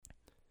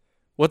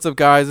What's up,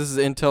 guys? This is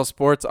Intel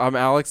Sports. I'm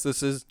Alex.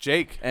 This is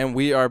Jake. And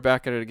we are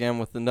back at it again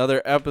with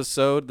another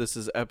episode. This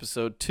is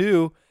episode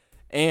 2,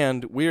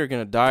 and we are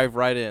going to dive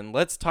right in.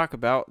 Let's talk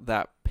about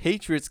that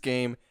Patriots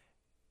game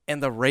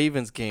and the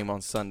Ravens game on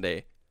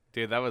Sunday.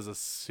 Dude, that was a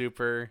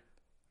super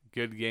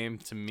good game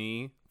to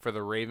me for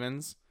the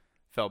Ravens.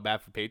 Felt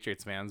bad for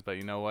Patriots fans, but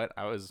you know what?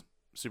 I was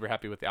super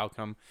happy with the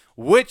outcome,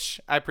 which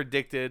I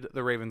predicted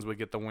the Ravens would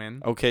get the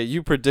win. Okay,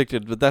 you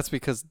predicted, but that's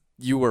because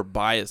you were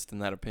biased in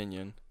that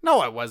opinion. No,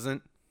 I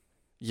wasn't.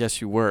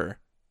 Yes, you were.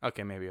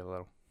 Okay, maybe a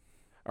little.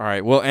 All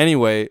right. Well,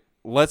 anyway,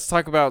 let's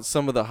talk about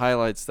some of the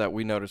highlights that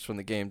we noticed from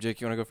the game.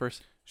 Jake, you want to go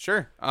first?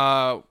 Sure.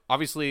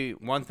 Obviously,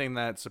 one thing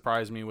that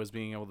surprised me was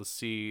being able to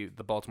see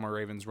the Baltimore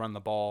Ravens run the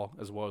ball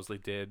as well as they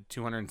did.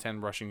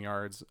 210 rushing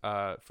yards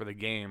for the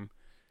game.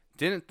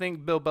 Didn't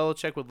think Bill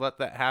Belichick would let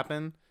that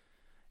happen,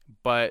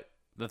 but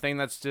the thing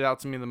that stood out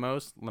to me the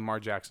most, Lamar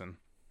Jackson.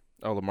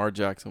 Oh, Lamar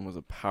Jackson was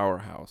a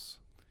powerhouse.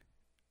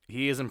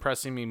 He is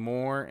impressing me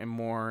more and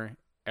more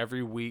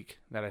every week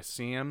that I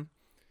see him,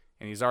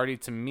 and he's already,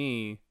 to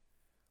me,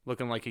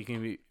 looking like he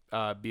can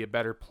be a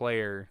better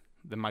player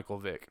than Michael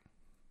Vick.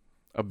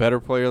 A better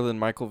player than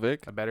Michael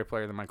Vick? A better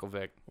player than Michael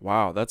Vick.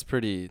 Wow, that's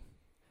pretty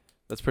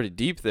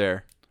deep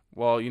there.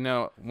 Well, you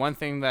know, one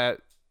thing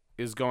that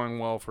is going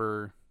well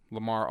for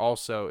Lamar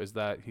also is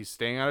that he's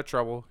staying out of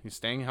trouble. He's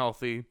staying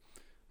healthy.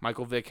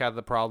 Michael Vick had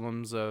the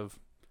problems of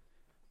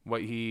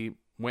what he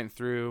went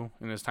through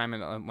in his time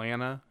in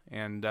Atlanta,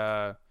 and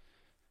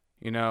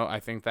I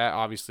think that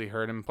obviously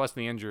hurt him, plus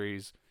the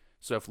injuries.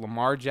 So if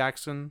Lamar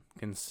Jackson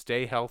can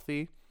stay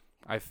healthy,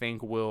 I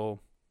think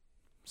we'll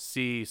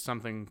see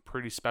something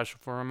pretty special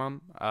from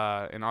him.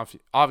 And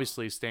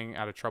obviously staying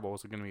out of trouble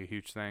is going to be a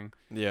huge thing.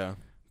 Yeah.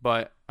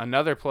 But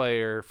another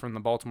player from the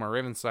Baltimore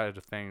Ravens side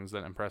of things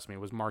that impressed me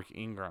was Mark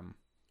Ingram,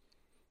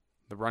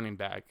 the running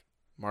back.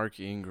 Mark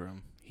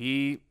Ingram.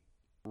 He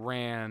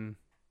ran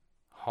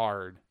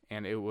hard,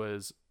 and it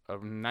was a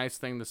nice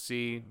thing to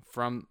see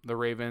from the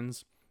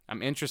Ravens.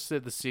 I'm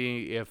interested to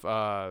see if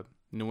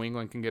New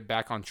England can get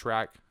back on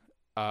track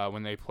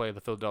when they play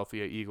the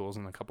Philadelphia Eagles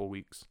in a couple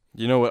weeks.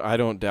 You know what? I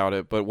don't doubt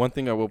it. But one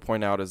thing I will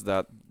point out is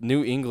that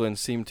New England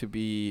seemed to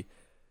be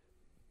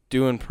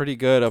doing pretty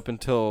good up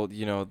until,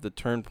 the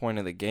turn point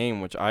of the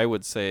game, which I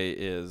would say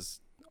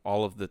is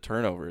all of the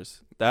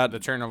turnovers. The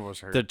turnovers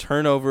hurt. The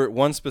turnover,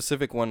 one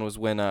specific one was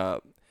when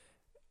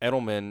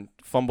Edelman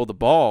fumbled the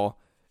ball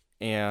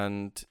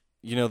and,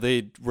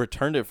 they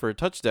returned it for a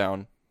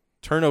touchdown.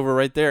 Turnover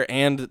right there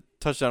and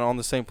touchdown on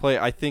the same play.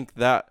 I think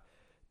that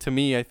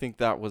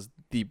was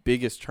the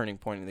biggest turning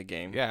point in the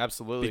game. Yeah,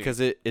 absolutely.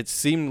 Because it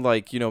seemed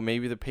like,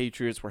 maybe the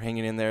Patriots were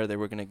hanging in there. They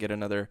were going to get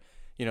another,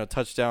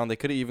 touchdown. They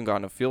could have even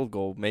gotten a field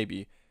goal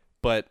maybe.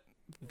 But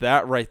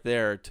that right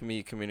there to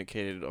me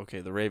communicated,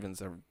 okay, the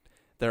Ravens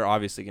they're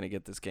obviously going to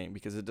get this game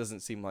because it doesn't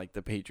seem like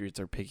the Patriots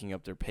are picking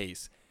up their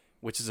pace,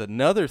 which is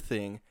another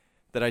thing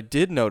that I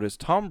did notice.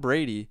 Tom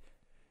Brady,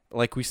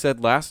 like we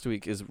said last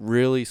week, is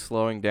really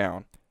slowing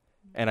down.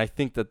 And I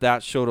think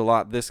that showed a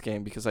lot this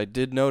game because I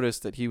did notice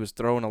that he was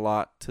throwing a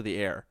lot to the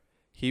air.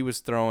 He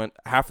was throwing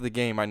half of the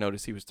game. I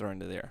noticed he was throwing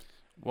to the air.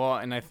 Well,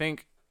 and I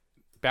think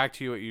back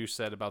to what you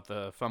said about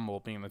the fumble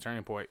being the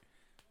turning point.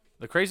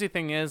 The crazy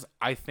thing is,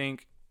 I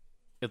think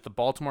if the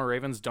Baltimore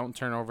Ravens don't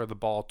turn over the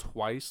ball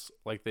twice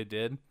like they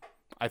did,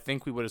 I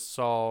think we would have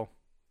saw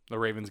the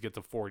Ravens get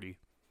to 40.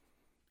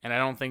 And I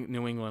don't think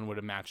New England would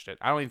have matched it.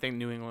 I don't even think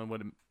New England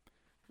would have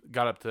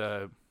got up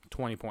to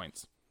 20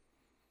 points.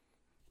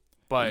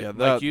 But yeah,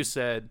 like you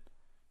said,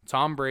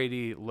 Tom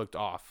Brady looked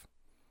off.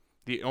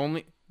 The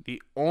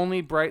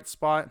only bright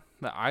spot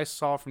that I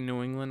saw from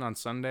New England on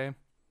Sunday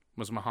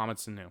was Mohamed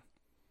Sanu.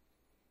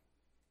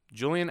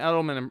 Julian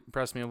Edelman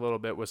impressed me a little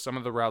bit with some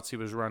of the routes he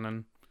was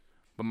running,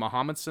 but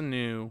Mohamed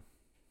Sanu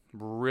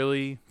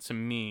really, to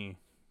me,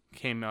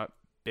 came up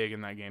big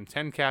in that game.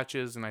 10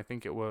 catches, and I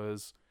think it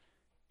was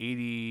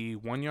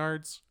 81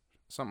 yards,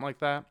 something like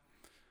that.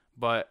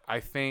 But I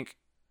think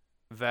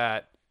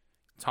that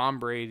Tom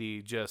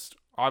Brady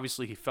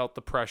obviously he felt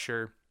the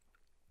pressure.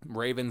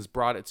 Ravens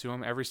brought it to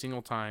him every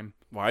single time.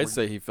 Well, I'd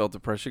say he felt the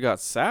pressure, got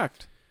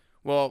sacked.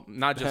 Well,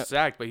 not just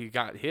sacked, but he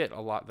got hit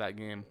a lot that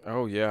game.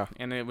 Oh, yeah.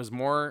 And it was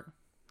more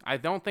 – I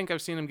don't think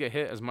I've seen him get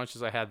hit as much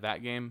as I had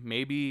that game.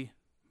 Maybe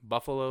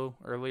Buffalo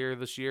earlier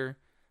this year.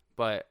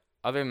 But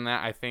other than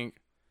that, I think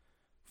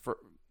for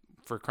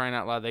crying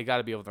out loud, they got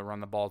to be able to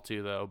run the ball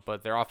too, though.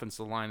 But their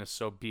offensive line is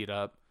so beat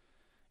up.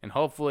 And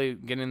hopefully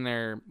getting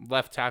their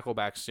left tackle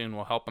back soon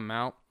will help them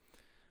out.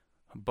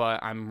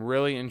 But I'm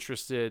really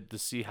interested to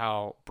see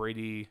how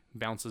Brady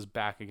bounces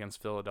back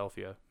against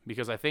Philadelphia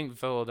because I think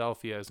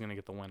Philadelphia is going to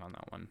get the win on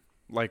that one.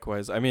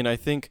 Likewise. I mean, I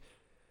think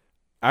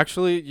 –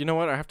 actually, you know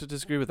what? I have to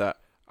disagree with that.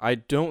 I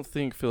don't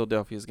think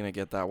Philadelphia is going to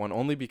get that one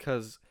only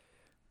because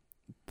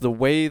the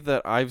way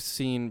that I've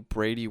seen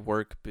Brady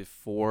work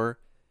before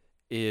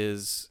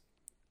is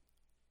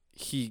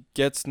he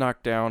gets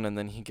knocked down and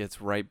then he gets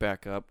right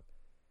back up.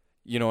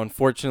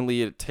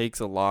 unfortunately, it takes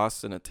a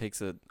loss and it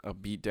takes a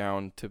beat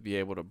down to be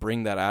able to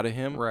bring that out of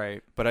him.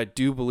 Right. But I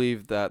do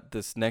believe that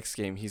this next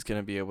game, he's going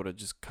to be able to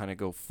just kind of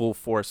go full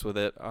force with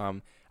it.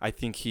 I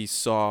think he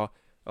saw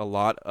a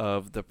lot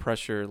of the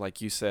pressure,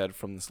 like you said,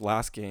 from this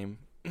last game.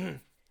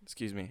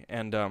 Excuse me.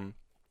 And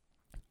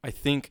I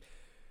think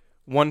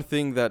one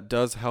thing that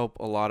does help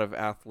a lot of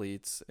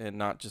athletes, and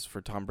not just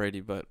for Tom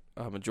Brady, but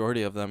a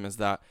majority of them, is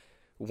that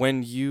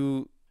when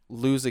you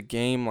lose a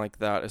game like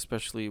that,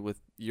 especially with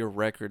your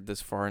record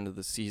this far into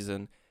the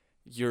season,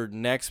 your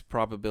next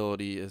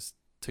probability is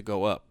to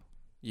go up.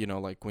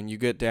 Like when you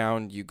get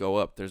down, you go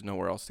up. There's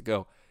nowhere else to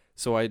go.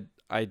 So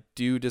I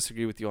do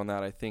disagree with you on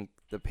that. I think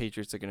the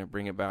Patriots are going to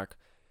bring it back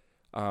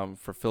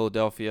for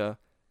Philadelphia,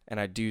 and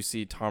I do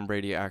see Tom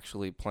Brady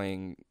actually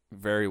playing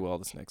very well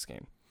this next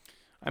game.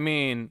 I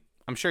mean,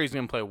 I'm sure he's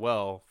going to play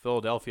well.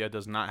 Philadelphia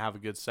does not have a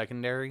good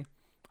secondary.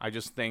 I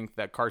just think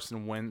that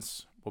Carson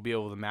Wentz will be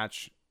able to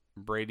match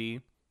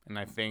Brady, and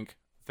I think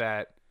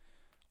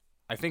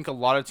a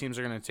lot of teams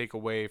are going to take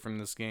away from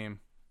this game.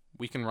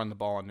 We can run the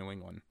ball on New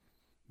England,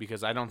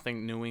 because I don't think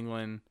New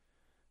England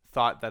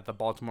thought that the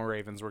Baltimore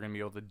Ravens were going to be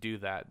able to do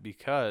that,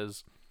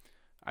 because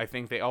I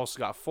think they also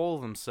got full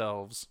of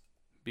themselves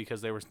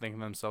because they were thinking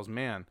to themselves,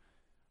 man,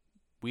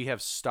 we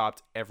have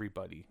stopped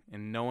everybody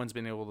and no one's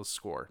been able to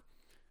score.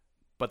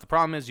 But the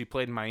problem is you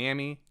played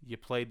Miami, you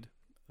played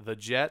the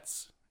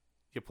Jets,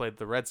 you played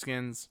the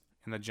Redskins,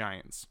 and the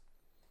Giants.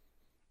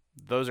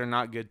 Those are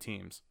not good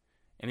teams.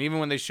 And even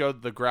when they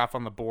showed the graph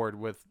on the board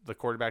with the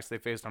quarterbacks they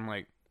faced, I'm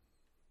like,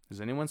 is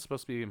anyone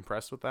supposed to be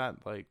impressed with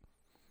that? Like,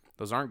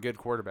 those aren't good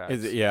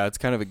quarterbacks. It's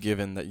kind of a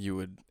given that you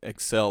would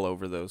excel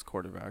over those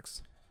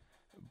quarterbacks.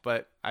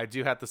 But I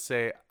do have to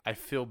say, I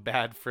feel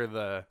bad for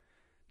the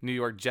New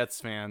York Jets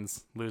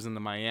fans losing to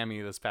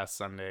Miami this past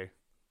Sunday.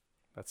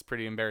 That's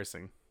pretty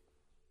embarrassing.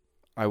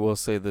 I will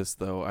say this,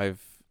 though.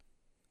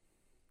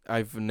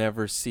 I've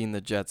never seen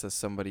the Jets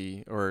as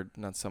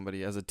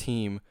as a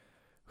team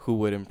who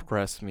would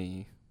impress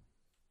me,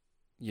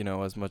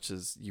 as much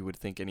as you would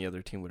think any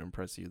other team would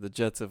impress you. The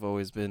Jets have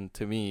always been,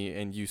 to me,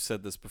 and you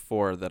said this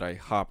before, that I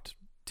hopped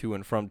to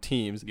and from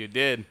teams. You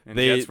did, and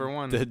Jets for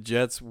one. The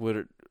Jets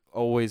would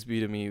always be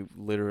to me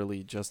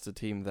literally just a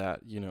team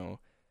that,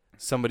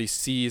 somebody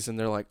sees and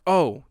they're like,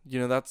 oh,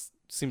 that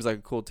seems like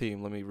a cool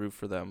team. Let me root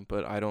for them.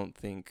 But I don't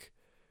think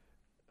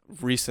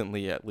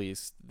recently, at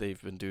least,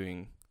 they've been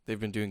doing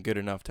good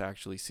enough to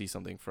actually see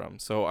something from.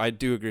 So I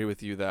do agree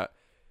with you that,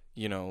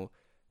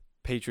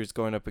 Patriots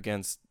going up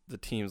against the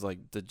teams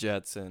like the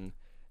Jets and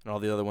all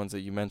the other ones that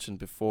you mentioned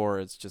before,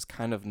 it's just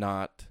kind of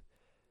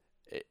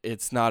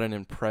it's not an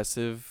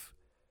impressive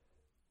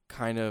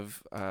kind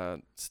of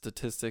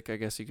statistic, I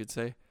guess you could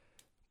say,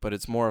 but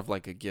it's more of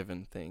like a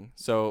given thing.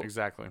 So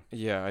exactly.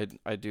 Yeah,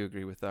 I do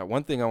agree with that.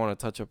 One thing I want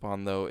to touch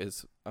upon, though,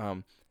 is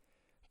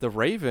the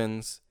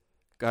Ravens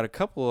got a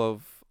couple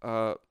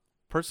of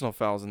personal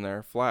fouls in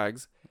there,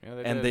 flags,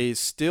 and they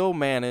still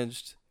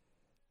managed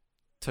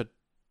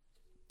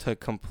to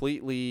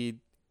completely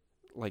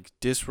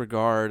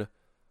disregard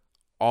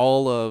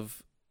all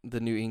of the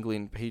New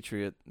England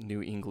Patriots.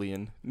 There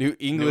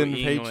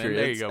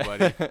you go,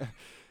 buddy.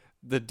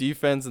 The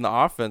defense and the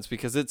offense,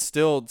 because it's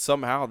still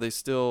somehow they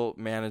still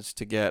managed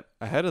to get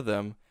ahead of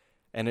them,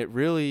 and it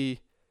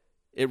really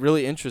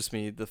interests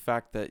me, the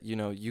fact that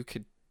you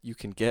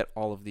can get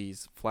all of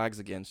these flags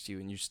against you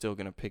and you're still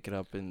gonna pick it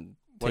up and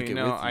take it with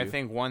you. I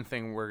think one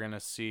thing we're gonna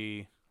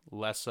see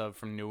less of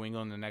from New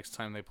England the next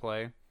time they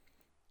play,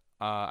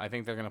 I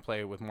think they're gonna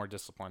play with more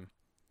discipline,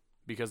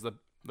 because the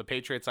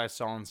Patriots I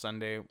saw on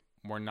Sunday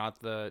were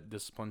not the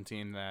disciplined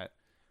team that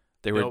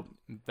Bill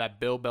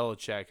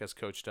Belichick has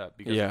coached up.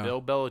 Because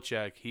Bill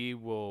Belichick, he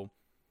will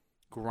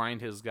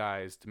grind his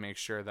guys to make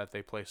sure that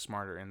they play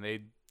smarter, and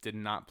they did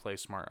not play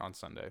smart on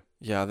Sunday.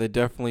 Yeah, they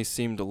definitely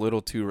seemed a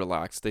little too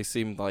relaxed. They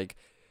seemed like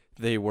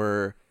they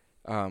were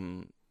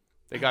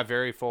they got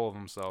very full of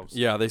themselves.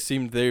 Yeah, they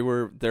seemed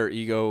their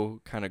ego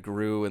kind of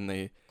grew, and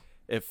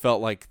it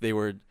felt like they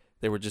were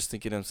just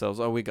thinking to themselves,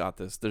 "Oh, we got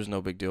this. There's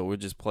no big deal. We'll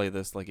just play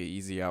this like an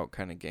easy out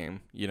kind of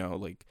game."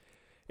 Like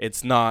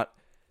it's not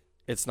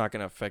going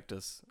to affect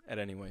us at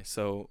any way.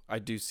 So I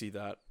do see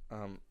that.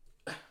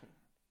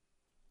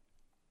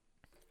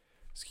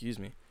 Excuse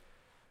me.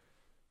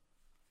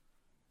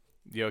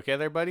 You okay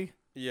there, buddy?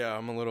 Yeah,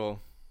 my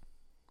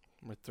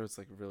throat's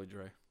really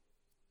dry.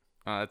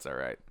 Oh, that's all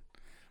right.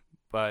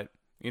 But,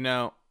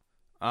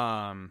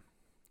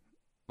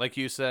 like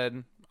you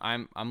said,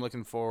 I'm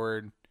looking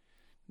forward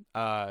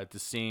to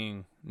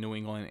seeing New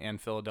England and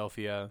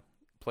Philadelphia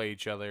play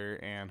each other,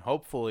 and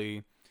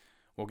hopefully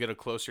we'll get a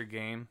closer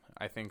game.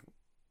 I think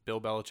Bill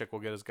Belichick will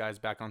get his guys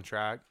back on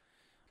track,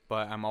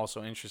 but I'm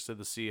also interested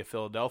to see if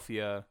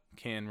Philadelphia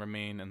can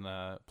remain in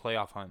the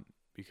playoff hunt,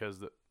 because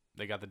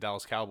they got the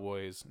Dallas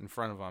Cowboys in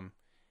front of them,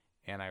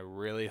 and I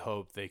really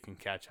hope they can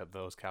catch up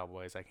those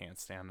Cowboys. I can't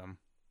stand them.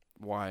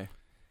 Why?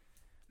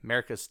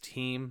 America's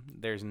team,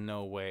 there's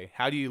no way.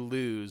 How do you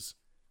lose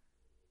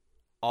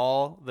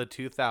all the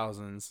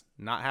 2000s,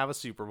 not have a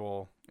Super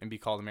Bowl, and be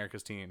called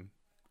America's team?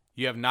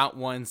 You have not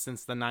won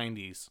since the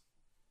 90s.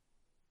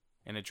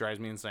 and it drives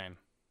me insane.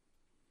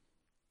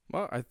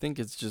 Well, I think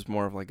it's just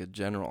more of like a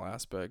general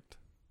aspect.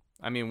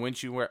 I mean,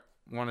 wouldn't you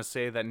want to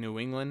say that New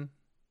England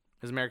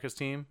is America's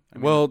team? I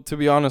mean, Well, to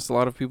be honest, a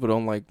lot of people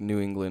don't like New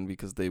England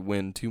because they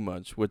win too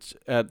much, which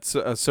at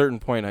a certain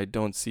point I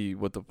don't see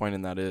what the point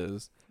in that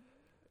is.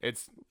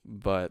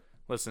 But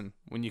listen,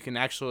 when you can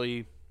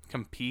actually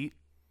compete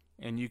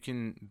and you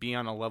can be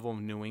on a level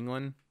of New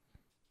England,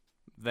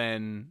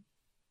 then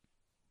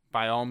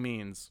by all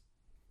means,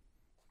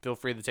 feel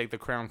free to take the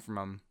crown from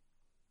them,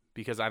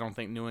 because I don't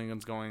think New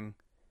England's going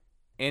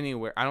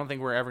anywhere. I don't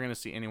think we're ever going to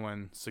see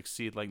anyone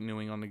succeed like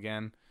New England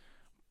again.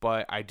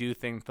 But I do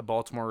think the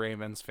Baltimore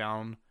Ravens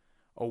found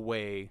a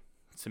way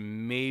to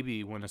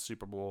maybe win a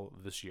Super Bowl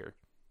this year.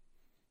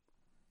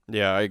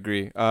 yeah, I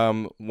agree.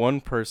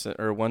 One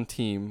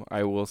team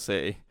I will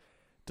say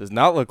does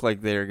not look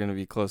like they're going to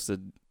be close to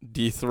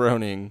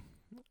dethroning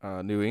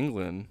New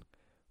England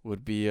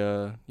would be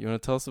you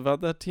want to tell us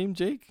about that team,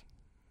 Jake?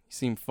 You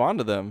seem fond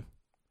of them.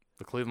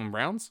 The Cleveland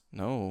Browns?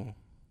 No.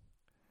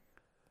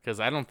 Because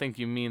I don't think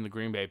you mean the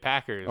Green Bay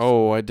Packers.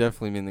 Oh, I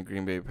definitely mean the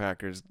Green Bay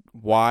Packers.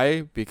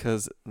 Why?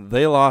 Because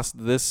they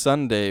lost this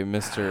Sunday,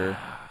 Mr.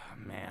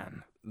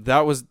 Man.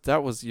 That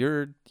was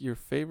your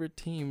favorite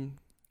team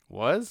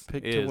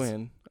picked to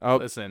win. Oh,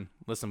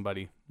 Listen,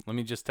 buddy. Let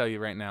me just tell you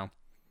right now.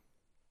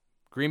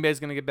 Green Bay's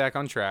going to get back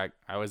on track.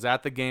 I was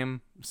at the game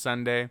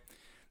Sunday.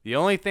 The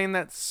only thing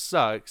that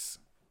sucks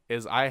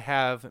is I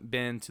have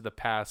been to the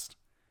past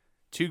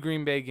 2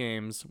 Green Bay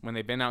games when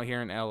they've been out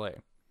here in LA.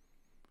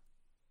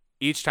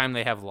 Each time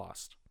they have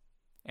lost,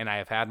 and I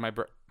have had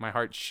my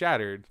heart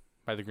shattered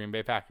by the Green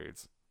Bay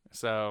Packers.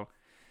 So,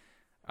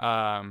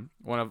 one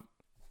of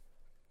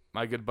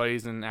my good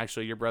buddies, and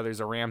actually your brother's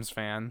a Rams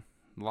fan,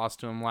 lost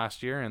to him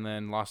last year, and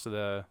then lost to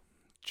the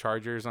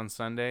Chargers on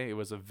Sunday. It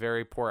was a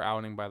very poor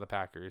outing by the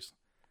Packers.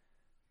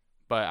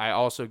 But I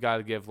also got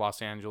to give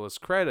Los Angeles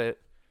credit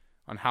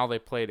on how they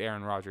played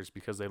Aaron Rodgers,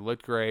 because they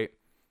looked great.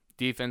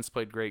 Defense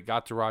played great,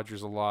 got to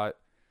Rodgers a lot.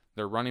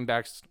 Their running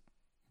backs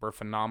were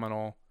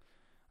phenomenal.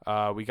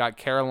 We got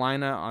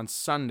Carolina on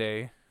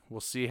Sunday.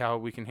 We'll see how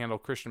we can handle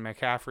Christian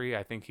McCaffrey.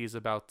 I think he's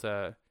about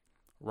to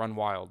run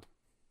wild.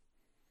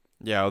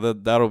 yeah,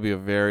 that'll be a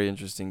very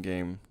interesting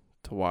game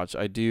to watch.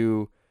 I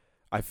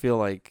feel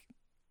like,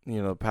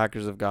 the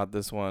Packers have got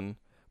this one,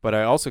 but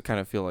I also kind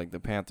of feel like the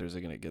Panthers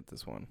are going to get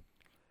this one.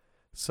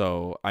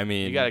 So, I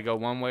mean, You got to go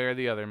one way or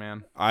the other,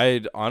 man. I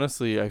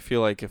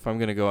feel like if I'm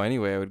going to go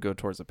anyway, I would go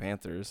towards the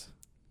Panthers.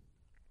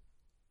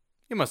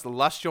 You must have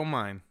lost your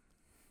mind.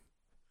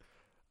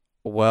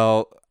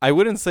 Well, I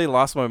wouldn't say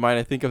lost my mind.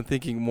 I think I'm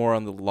thinking more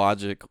on the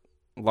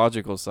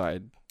logical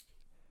side.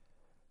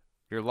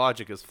 Your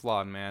logic is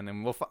flawed, man,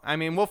 and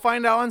we'll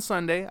find out on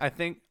Sunday. I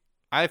think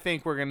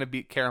we're going to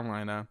beat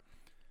Carolina,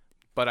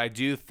 but I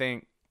do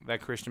think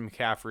that Christian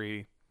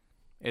McCaffrey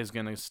is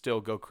going to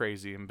still go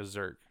crazy and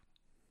berserk.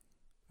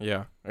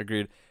 Yeah,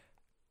 agreed.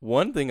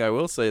 One thing I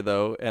will say,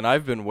 though, and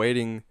I've been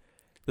waiting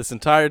this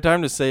entire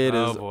time to say it,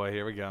 Oh is boy,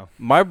 here we go.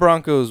 my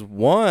Broncos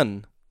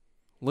won.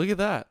 Look at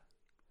that.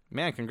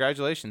 Man,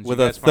 congratulations. With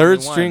You a guys finally won.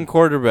 third-string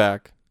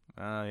quarterback.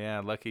 Oh,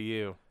 yeah, lucky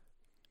you.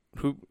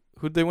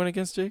 Who'd they win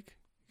against, Jake?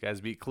 You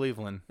guys beat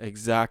Cleveland.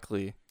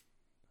 Exactly.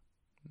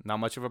 Not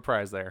much of a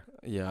prize there.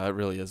 Yeah, it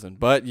really isn't.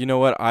 But you know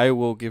what? I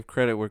will give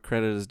credit where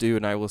credit is due,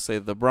 and I will say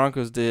the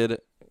Broncos did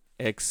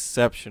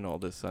exceptional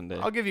this Sunday.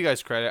 I'll give you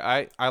guys credit.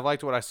 I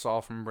liked what I saw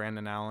from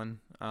Brandon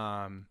Allen.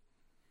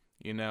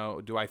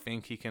 Do I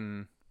think he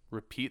can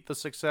repeat the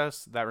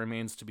success? That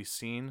remains to be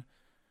seen.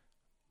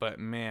 But,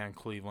 man,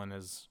 Cleveland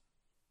is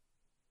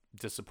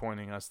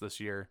disappointing us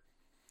this year.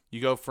 You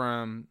go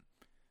from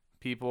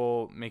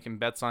people making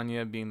bets on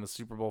you being the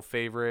Super Bowl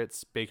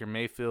favorites, Baker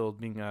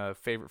Mayfield being a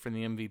favorite for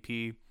the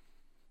MVP,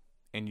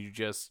 and you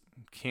just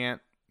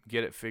can't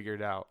get it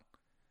figured out.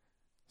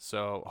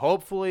 So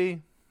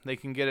hopefully they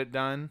can get it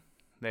done.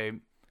 They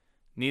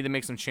need to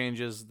make some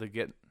changes to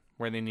get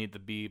where they need to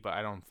be, but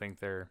I don't think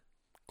they're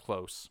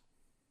close.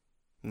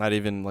 Not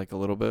even like a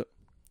little bit?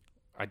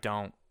 I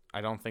don't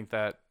think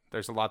that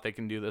there's a lot they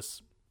can do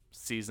this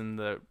season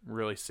to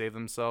really save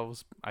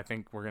themselves. I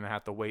think we're going to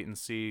have to wait and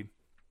see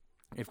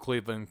if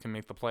Cleveland can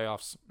make the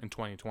playoffs in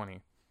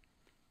 2020.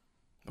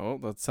 Oh,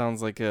 that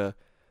sounds like a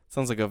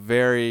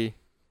very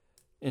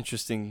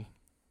interesting,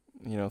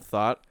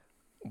 thought.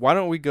 Why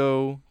don't we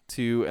go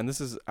to, and this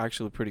is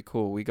actually pretty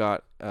cool. We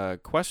got a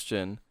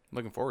question.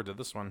 Looking forward to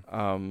this one.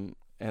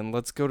 And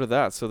let's go to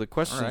that. So the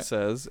question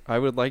says, I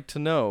would like to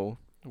know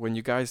when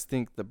you guys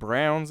think the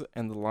Browns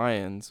and the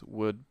Lions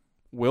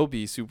will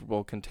be Super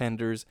Bowl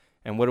contenders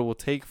and what it will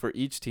take for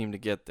each team to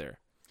get there.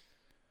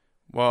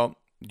 Well,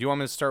 do you want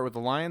me to start with the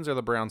Lions or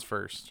the Browns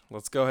first?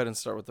 Let's go ahead and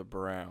start with the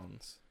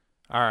Browns.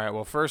 All right.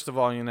 Well, first of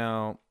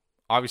all,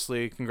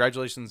 obviously,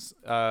 congratulations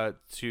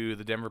to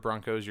the Denver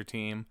Broncos, your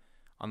team,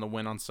 on the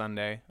win on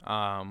Sunday.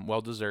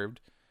 Well deserved.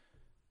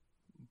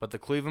 But the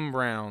Cleveland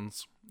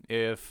Browns,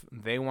 if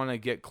they want to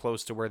get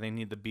close to where they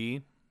need to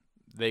be,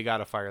 they got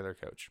to fire their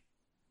coach.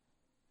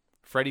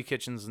 Freddie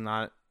Kitchens is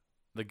not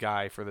the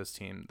guy for this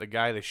team. The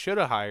guy they should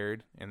have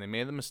hired, and they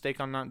made the mistake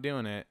on not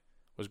doing it,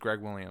 was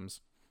Greg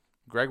Williams.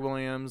 Greg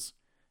Williams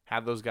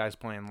had those guys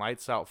playing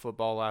lights out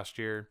football last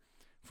year.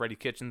 Freddie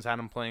Kitchens had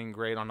them playing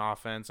great on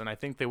offense, and I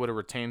think they would have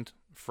retained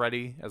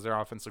Freddie as their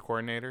offensive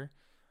coordinator.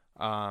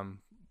 But,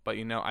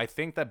 I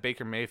think that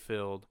Baker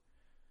Mayfield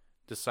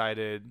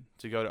decided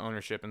to go to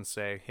ownership and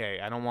say, hey,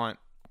 I don't want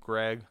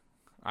Greg,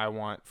 I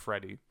want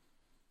Freddie.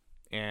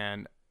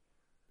 And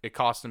it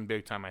cost him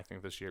big time, I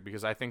think, this year,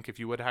 because I think if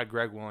you would have had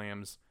Greg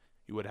Williams,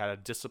 you would have had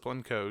a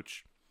disciplined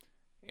coach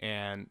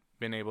and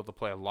been able to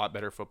play a lot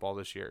better football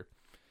this year.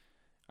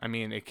 I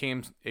mean,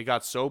 it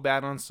got so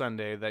bad on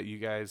Sunday that you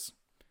guys,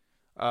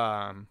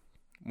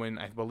 when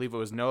I believe it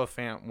was Noah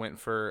Fant went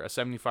for a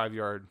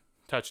 75-yard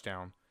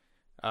touchdown,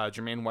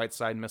 Jermaine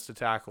Whiteside missed a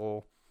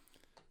tackle,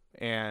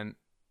 and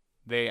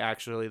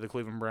the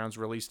Cleveland Browns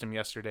released him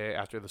yesterday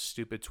after the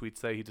stupid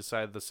tweets that he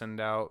decided to send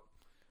out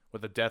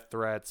with the death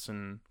threats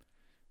and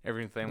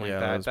everything like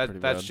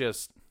that. That's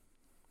just,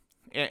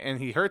 and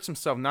he hurts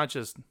himself not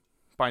just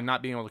by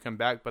not being able to come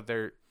back, but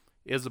there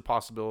is a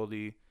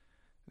possibility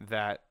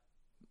that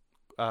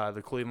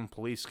the Cleveland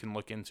police can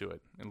look into it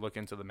and look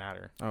into the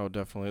matter. Oh,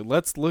 definitely.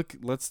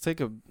 Let's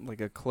take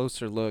a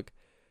closer look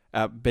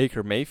at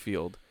Baker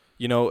Mayfield.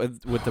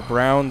 With the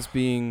Browns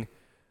being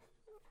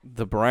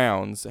the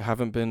Browns,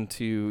 haven't been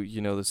to,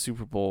 the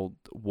Super Bowl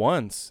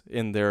once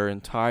in their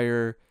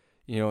entire,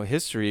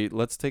 history.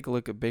 Let's take a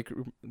look at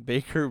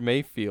Baker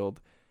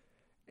Mayfield.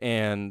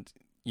 And,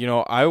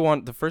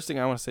 the first thing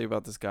I want to say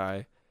about this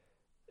guy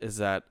is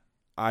that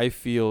I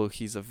feel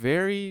he's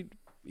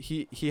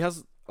he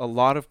has a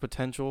lot of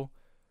potential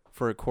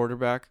for a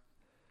quarterback,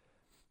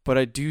 but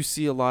I do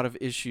see a lot of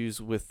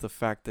issues with the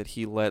fact that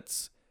he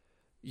lets,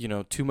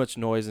 too much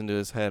noise into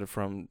his head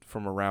from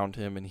around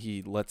him, and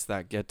he lets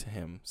that get to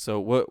him. So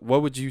what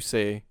would you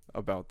say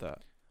about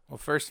that? Well,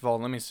 first of all,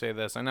 let me say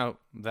this. I know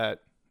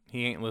that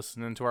he ain't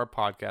listening to our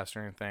podcast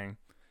or anything,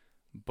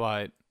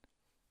 but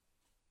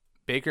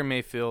Baker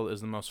Mayfield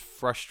is the most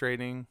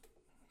frustrating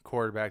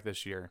quarterback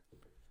this year.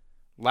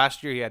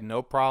 Last year, he had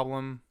no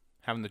problem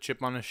having the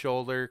chip on his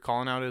shoulder,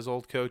 calling out his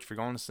old coach for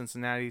going to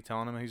Cincinnati,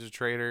 telling him he's a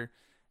traitor,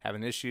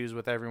 having issues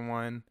with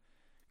everyone,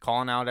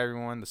 calling out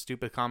everyone, the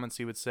stupid comments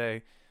he would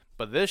say.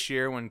 But this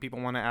year, when people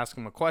want to ask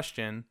him a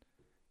question,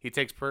 he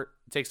takes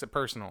it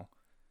personal.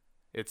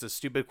 It's a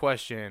stupid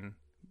question.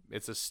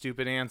 It's a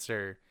stupid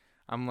answer.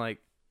 I'm like,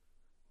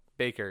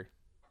 Baker,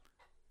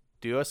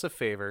 do us a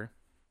favor.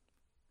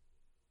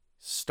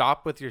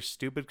 Stop with your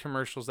stupid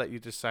commercials that you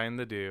decided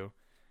to do.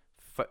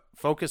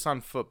 Focus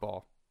on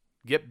football.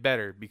 Get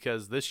better,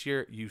 because this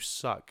year you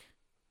suck.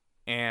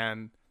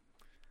 And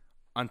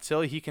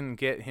until he can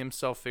get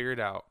himself figured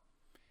out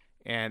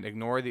and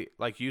ignore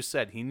like you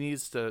said, he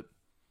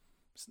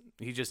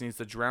just needs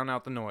to drown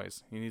out the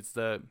noise. He needs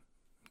to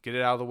get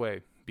it out of the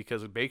way,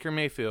 because Baker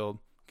Mayfield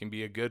can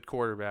be a good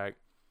quarterback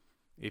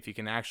if he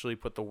can actually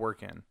put the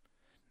work in.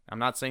 I'm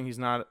not saying he's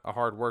not a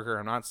hard worker.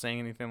 I'm not saying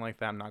anything like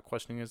that. I'm not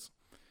questioning his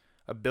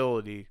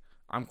ability.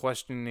 I'm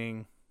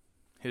questioning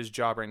his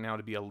job right now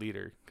to be a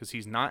leader, because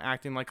he's not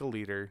acting like a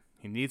leader.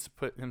 He needs to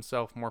put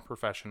himself more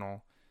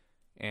professional,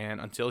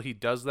 and until he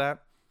does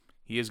that,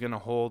 he is going to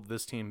hold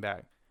this team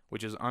back,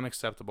 which is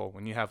unacceptable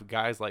when you have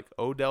guys like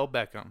Odell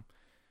Beckham,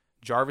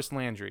 Jarvis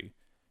Landry,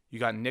 you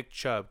got Nick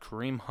Chubb,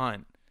 Kareem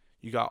Hunt,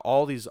 you got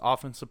all these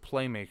offensive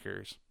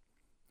playmakers,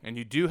 and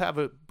you got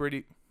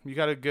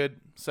a good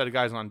set of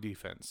guys on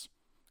defense.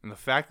 And the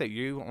fact that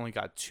you only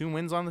got 2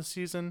 wins on the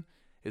season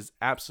is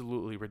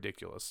absolutely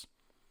ridiculous.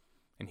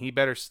 And he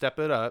better step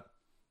it up,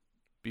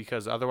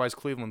 because otherwise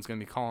Cleveland's going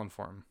to be calling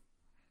for him.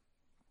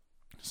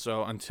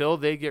 So until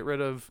they get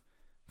rid of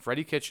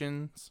Freddie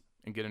Kitchens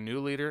and get a new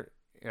leader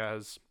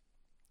as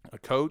a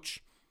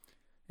coach,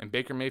 and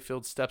Baker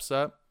Mayfield steps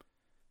up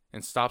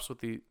and stops with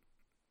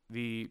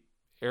the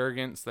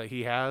arrogance that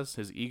he has,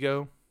 his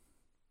ego,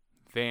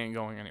 they ain't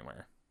going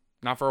anywhere.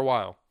 Not for a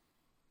while.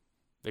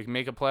 They can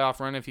make a playoff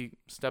run if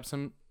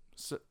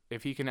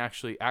he can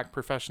actually act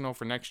professional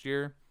for next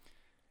year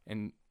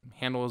and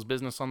handle his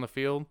business on the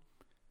field.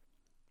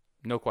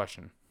 No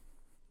question.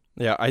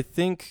 Yeah, I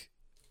think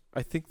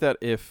that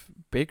if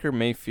Baker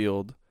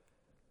Mayfield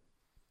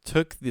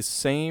took the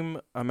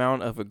same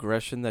amount of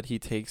aggression that he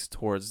takes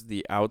towards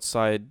the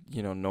outside,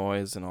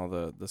 noise and all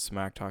the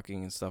smack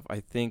talking and stuff, I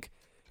think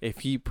if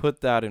he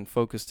put that and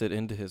focused it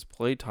into his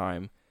play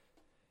time,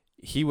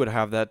 he would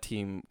have that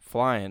team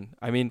flying.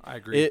 I mean, I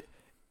agree.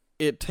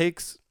 It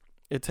takes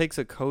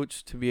a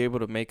coach to be able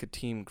to make a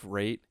team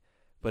great,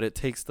 but it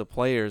takes the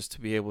players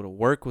to be able to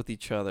work with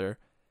each other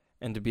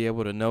and to be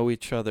able to know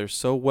each other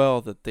so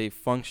well that they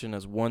function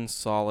as one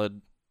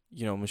solid,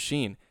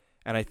 machine.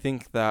 And I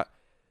think that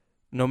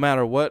no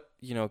matter what,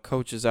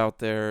 coach is out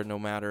there, no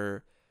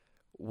matter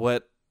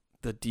what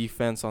the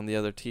defense on the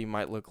other team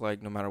might look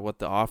like, no matter what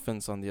the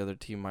offense on the other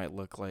team might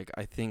look like,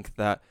 I think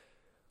that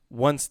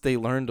once they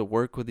learn to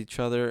work with each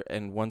other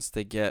and once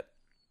they get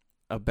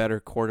a better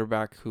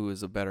quarterback who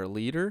is a better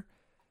leader,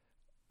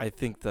 I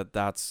think that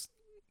that's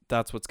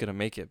what's going to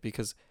make it,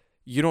 because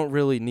you don't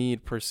really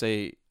need per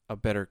se a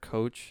better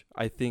coach.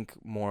 I think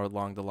more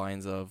along the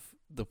lines of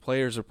the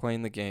players are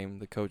playing the game,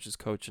 the coach is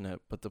coaching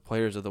it, but the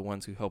players are the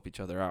ones who help each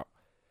other out.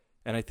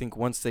 And I think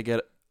once they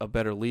get a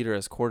better leader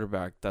as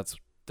quarterback,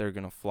 they're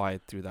going to fly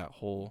through that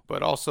whole.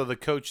 But also the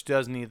coach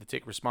does need to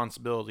take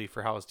responsibility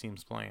for how his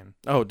team's playing.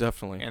 Oh,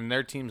 definitely. And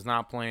their team's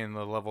not playing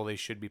the level they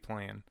should be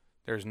playing.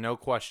 There's no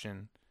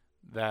question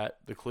that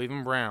the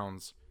Cleveland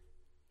Browns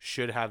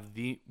should have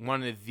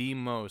one of the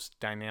most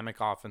dynamic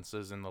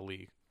offenses in the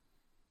league.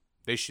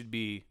 They should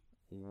be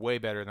way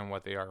better than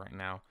what they are right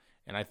now.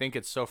 And I think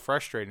it's so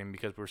frustrating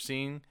because we're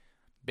seeing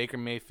Baker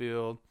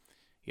Mayfield.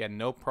 He had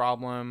no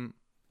problem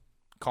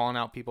calling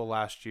out people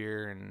last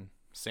year and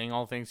saying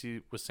all the things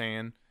he was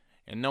saying.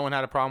 And no one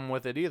had a problem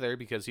with it either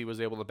because he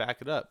was able to back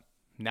it up.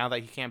 Now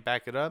that he can't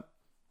back it up,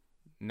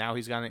 now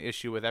he's got an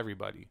issue with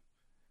everybody.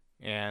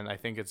 And I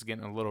think it's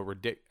getting a little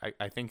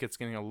I think it's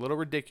getting a little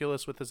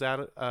ridiculous with his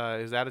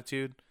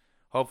attitude.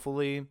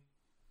 Hopefully,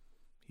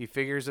 he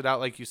figures it out,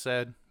 like you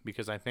said,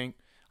 because I think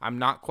I'm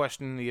not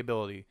questioning the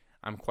ability.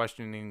 I'm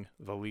questioning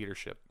the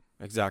leadership.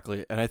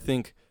 Exactly. And I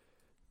think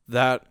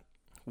that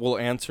will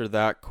answer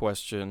that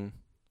question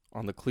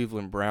on the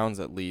Cleveland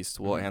Browns, at least.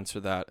 We'll answer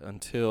that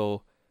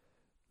until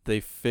they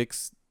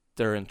fix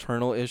their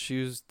internal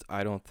issues.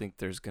 I don't think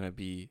there's going to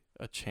be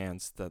a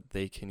chance that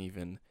they can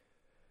even,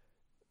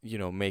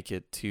 make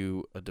it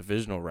to a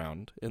divisional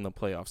round in the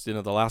playoffs.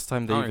 The last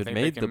time they even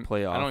made the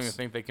playoffs. I don't even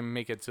think they can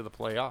make it to the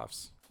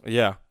playoffs.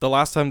 Yeah. The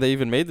last time they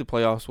even made the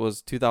playoffs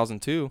was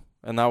 2002,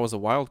 and that was a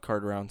wild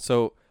card round.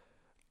 So,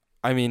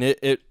 I mean,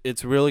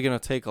 it's really going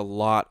to take a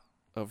lot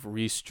of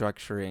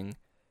restructuring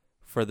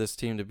for this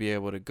team to be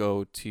able to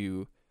go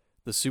to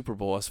the Super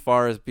Bowl. As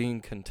far as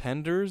being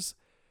contenders,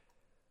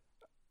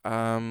 they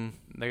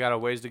got a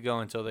ways to go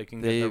until they can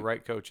get the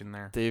right coach in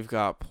there. They've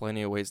got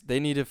plenty of ways. They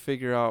need to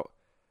figure out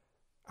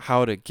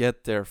how to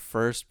get there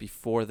first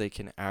before they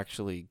can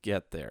actually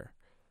get there.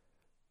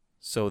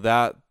 So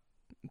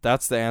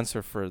that's the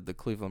answer for the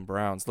Cleveland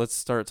Browns. Let's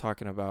start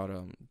talking about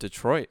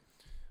Detroit.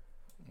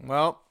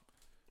 Well,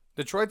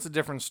 Detroit's a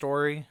different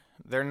story.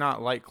 They're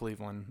not like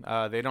Cleveland.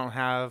 They don't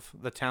have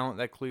the talent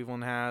that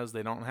Cleveland has.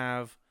 They don't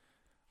have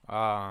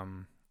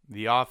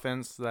the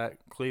offense that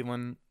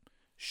Cleveland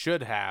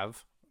should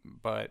have.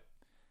 But,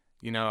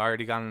 I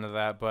already got into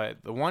that.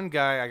 But the one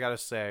guy I got to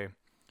say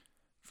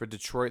for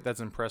Detroit that's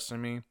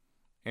impressing me,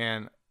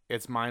 and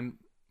it's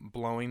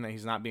mind-blowing that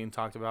he's not being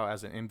talked about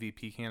as an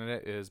MVP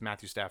candidate, is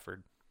Matthew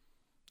Stafford.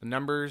 The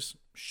numbers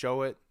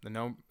show it.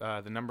 The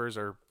numbers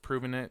are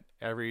proving it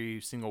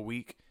every single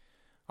week.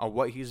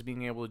 What he's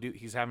being able to do,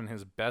 he's having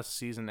his best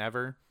season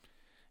ever.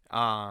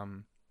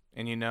 And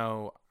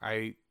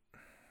I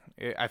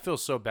feel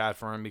so bad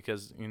for him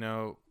because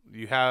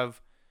you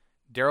have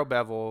Darrell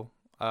Bevell,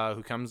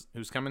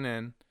 who's coming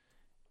in.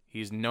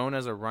 He's known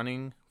as a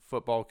running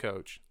football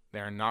coach. They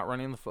are not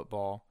running the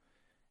football,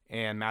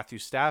 and Matthew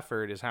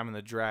Stafford is having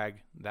to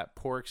drag that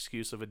poor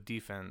excuse of a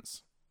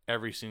defense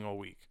every single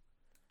week.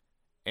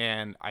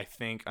 And I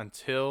think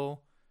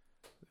until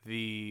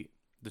the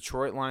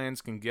Detroit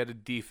Lions can get a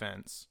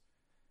defense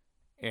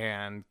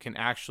and can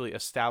actually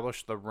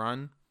establish the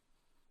run,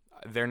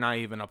 they're not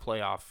even a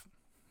playoff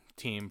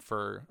team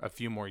for a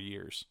few more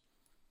years.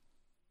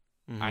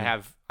 Mm-hmm.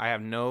 I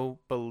have no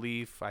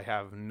belief. I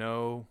have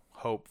no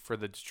hope for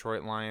the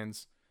Detroit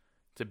Lions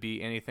to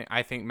be anything.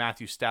 I think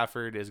Matthew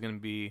Stafford is going to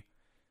be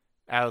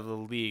out of the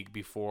league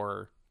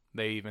before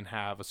they even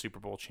have a Super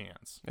Bowl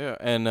chance. Yeah,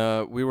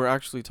 and we were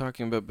actually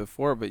talking about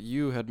before, but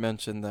you had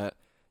mentioned that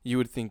you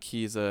would think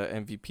he's a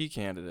MVP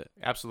candidate.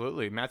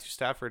 Absolutely. Matthew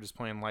Stafford is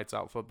playing lights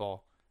out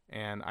football,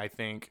 and I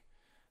think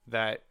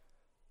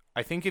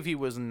if he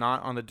was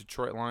not on the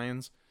Detroit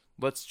Lions,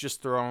 let's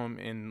just throw him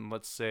in,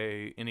 let's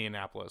say,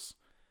 Indianapolis.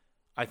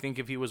 I think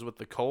if he was with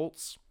the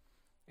Colts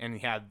and he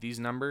had these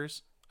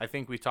numbers, I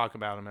think we talk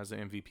about him as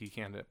an MVP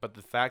candidate. But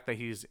the fact that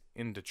he's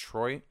in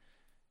Detroit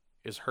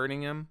is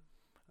hurting him.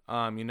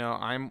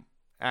 I'm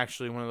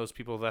actually one of those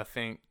people that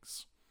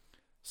thinks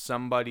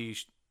somebody,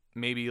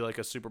 maybe like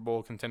a Super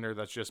Bowl contender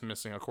that's just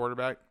missing a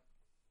quarterback,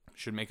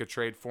 should make a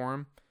trade for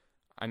him.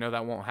 I know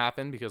that won't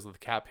happen because of the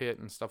cap hit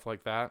and stuff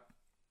like that.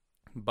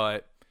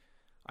 But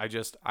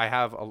I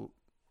have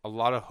a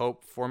lot of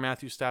hope for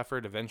Matthew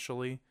Stafford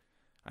eventually.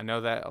 I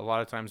know that a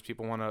lot of times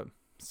people want to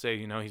say,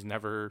 he's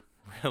never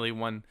really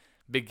won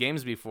big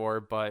games before,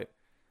 but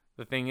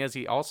the thing is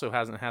he also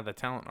hasn't had the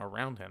talent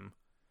around him.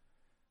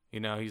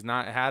 He's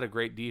not had a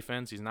great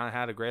defense. He's not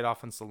had a great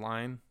offensive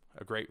line,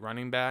 a great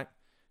running back.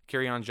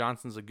 Kerryon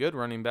Johnson's a good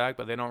running back,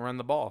 but they don't run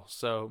the ball.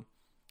 So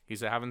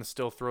he's having to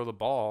still throw the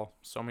ball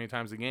so many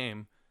times a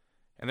game.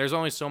 And there's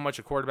only so much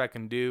a quarterback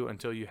can do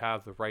until you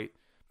have the right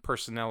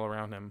personnel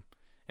around him.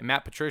 And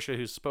Matt Patricia,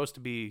 who's supposed to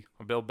be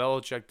a Bill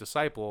Belichick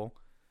disciple,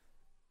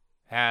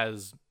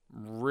 has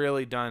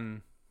really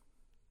done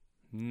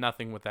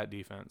nothing with that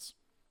defense,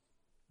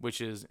 which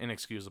is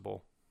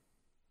inexcusable.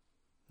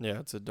 Yeah,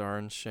 it's a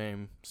darn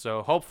shame.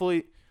 So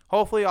hopefully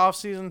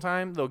off-season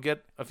time, they'll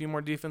get a few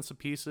more defensive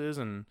pieces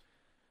and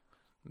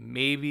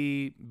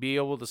maybe be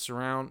able to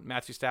surround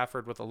Matthew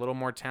Stafford with a little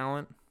more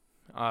talent,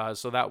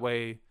 so that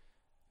way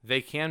they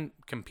can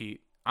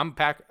compete I'm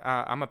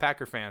a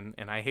Packer fan,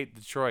 and I hate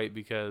Detroit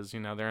because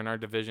they're in our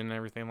division and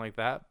everything like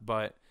that.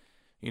 But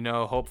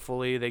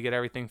hopefully they get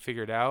everything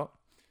figured out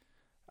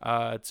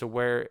to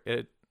where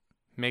it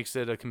makes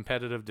it a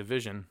competitive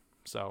division.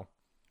 So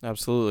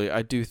Absolutely.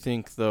 I do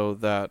think, though,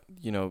 that,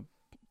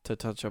 to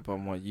touch up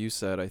on what you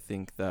said, I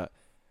think that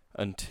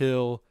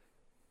until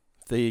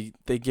they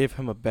give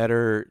him a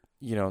better,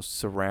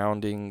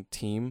 surrounding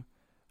team,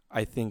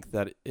 I think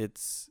that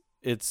it's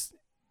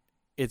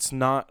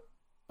not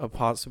a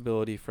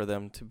possibility for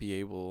them to be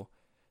able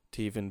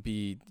to even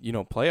be,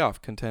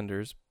 playoff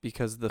contenders,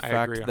 because the I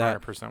fact agree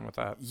that 100% with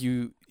that.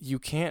 you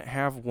can't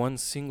have one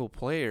single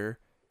player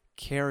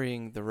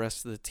carrying the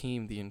rest of the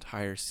team the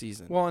entire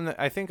season. Well, and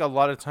I think a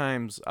lot of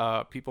times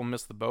people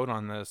miss the boat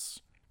on this.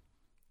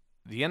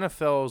 The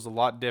NFL is a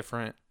lot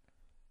different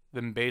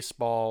than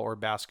baseball or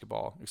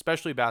basketball,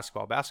 especially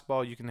basketball.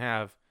 Basketball, you can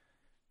have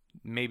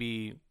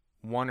maybe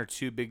one or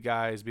two big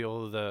guys be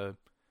able to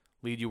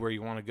lead you where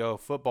you want to go.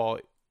 Football,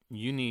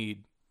 you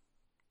need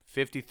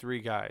 53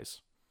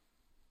 guys.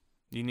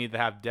 You need to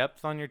have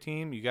depth on your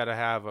team. You got to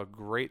have a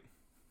great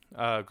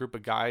group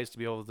of guys to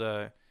be able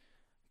to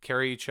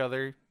carry each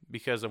other,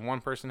 because if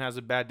one person has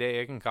a bad day,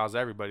 it can cause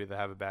everybody to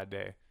have a bad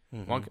day.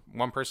 Mm-hmm.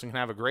 One person can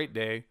have a great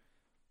day,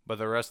 but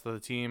the rest of the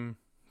team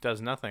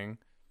does nothing,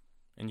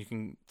 and you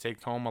can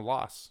take home a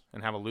loss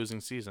and have a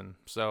losing season.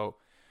 So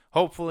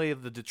hopefully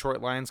the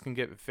Detroit Lions can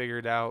get it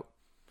figured out,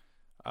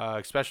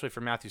 especially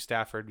for Matthew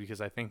Stafford,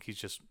 because I think he's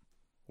just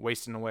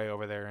wasting away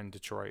over there in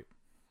Detroit.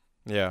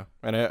 Yeah,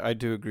 and I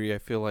do agree. I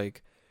feel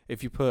like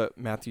if you put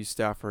Matthew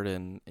Stafford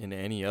in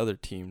any other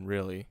team,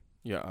 really,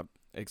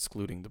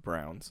 excluding the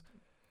Browns,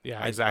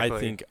 yeah,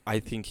 exactly. I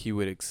think he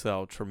would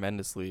excel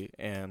tremendously,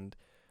 and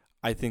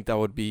I think that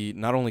would be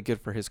not only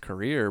good for his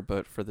career,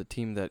 but for the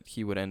team that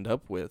he would end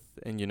up with.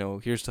 And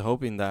here's to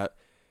hoping that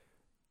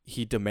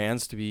he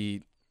demands to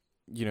be,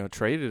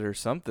 traded or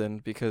something,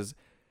 because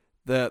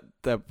that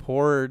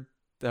poor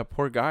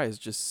guy is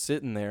just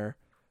sitting there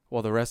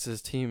while the rest of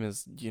his team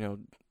is,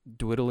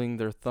 dwiddling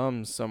their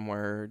thumbs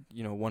somewhere,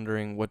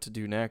 wondering what to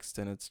do next.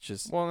 And it's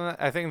just... Well,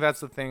 I think that's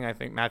the thing I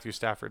think Matthew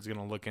Stafford's going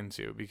to look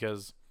into,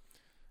 because,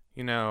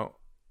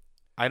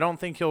 I don't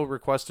think he'll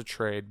request a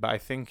trade, but I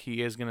think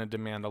he is going to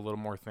demand a little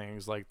more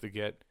things, like to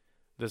get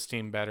this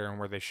team better and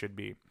where they should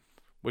be,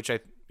 which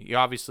he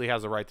obviously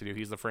has the right to do.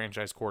 He's the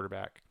franchise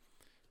quarterback.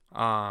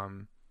 But,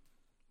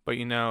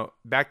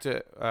 back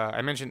to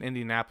I mentioned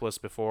Indianapolis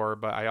before,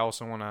 but I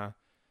also want to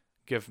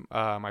give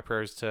my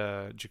prayers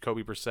to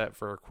Jacoby Brissett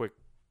for a quick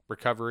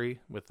recovery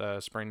with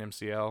a sprained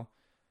MCL.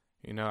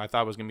 I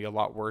thought it was going to be a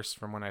lot worse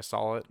from when I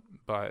saw it,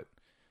 but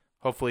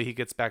hopefully he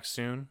gets back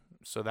soon,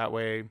 so that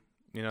way,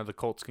 the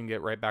Colts can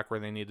get right back where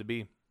they need to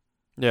be.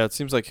 Yeah, it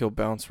seems like he'll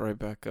bounce right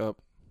back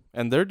up.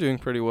 And they're doing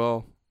pretty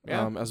well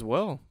as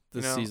well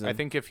this season. I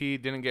think if he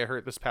didn't get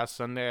hurt this past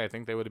Sunday, I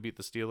think they would have beat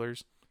the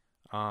Steelers.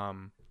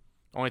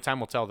 Only time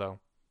will tell, though.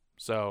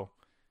 So,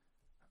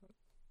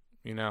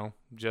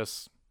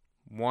 just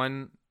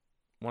one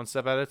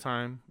step at a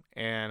time,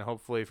 and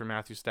hopefully for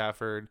Matthew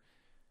Stafford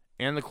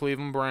and the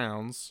Cleveland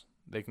Browns,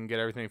 they can get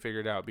everything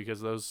figured out,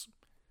 because those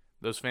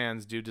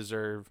fans do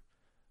deserve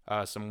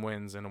some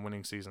wins in a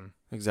winning season.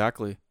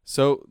 Exactly.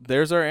 So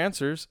there's our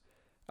answers.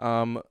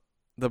 The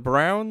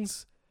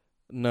Browns,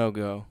 no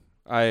go.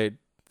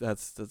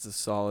 That's a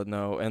solid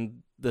no.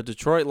 And the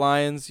Detroit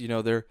Lions,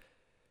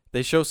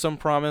 they show some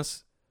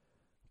promise,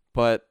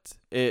 but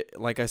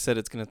like I said,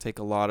 it's going to take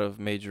a lot of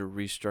major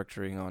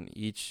restructuring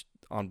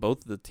on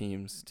both of the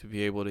teams to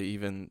be able to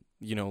even,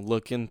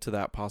 look into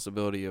that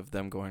possibility of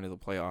them going to the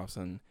playoffs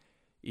and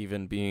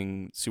even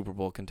being Super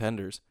Bowl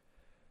contenders.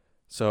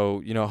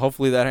 So,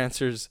 hopefully that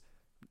answers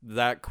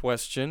that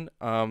question.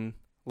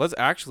 Let's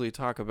actually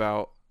talk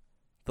about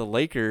the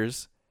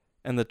Lakers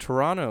and the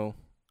Toronto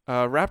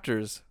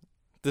Raptors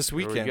this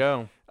weekend.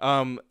 Here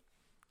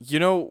we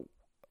go.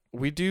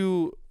 We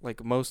do,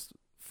 like most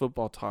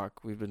football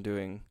talk we've been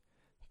doing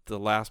the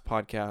last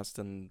podcast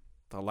and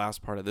the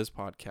last part of this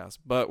podcast,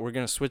 but we're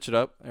going to switch it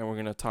up and we're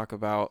going to talk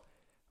about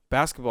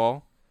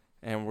basketball,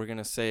 and we're going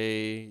to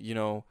say,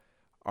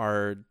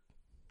 our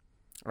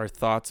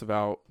thoughts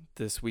about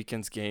this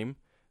weekend's game.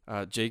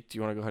 Jake, do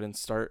you want to go ahead and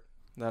start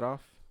that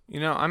off?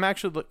 I'm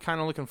actually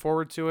kind of looking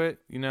forward to it.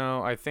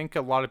 I think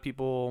a lot of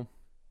people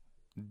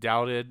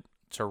doubted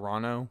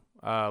Toronto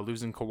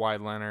losing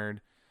Kawhi Leonard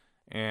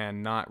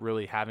and not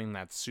really having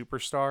that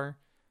superstar.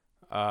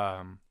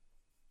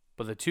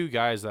 But the two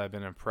guys that have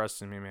been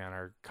impressing me, man,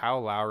 are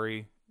Kyle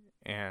Lowry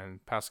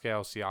and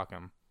Pascal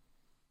Siakam.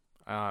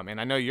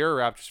 And I know you're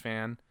a Raptors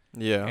fan.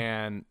 Yeah,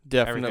 and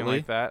definitely everything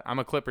like that. I'm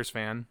a Clippers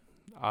fan.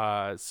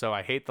 So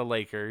I hate the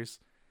Lakers.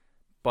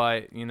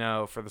 But,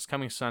 for this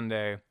coming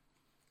Sunday,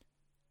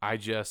 I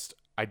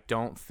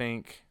don't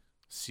think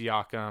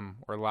Siakam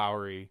or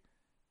Lowry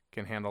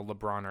can handle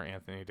LeBron or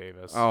Anthony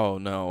Davis. Oh,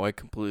 no, I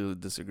completely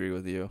disagree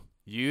with you.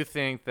 You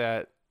think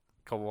that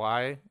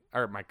Kawhi.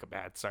 Micah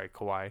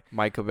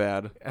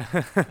Bad.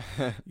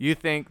 You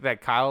think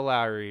that Kyle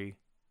Lowry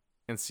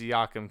and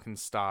Siakam can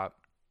stop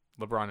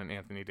LeBron and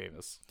Anthony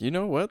Davis. You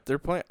know what?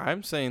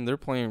 I'm saying they're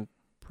playing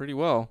pretty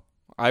well.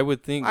 I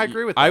would think. I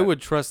agree with I that.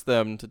 would trust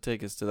them to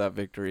take us to that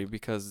victory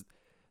because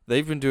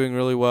they've been doing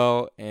really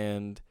well,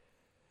 and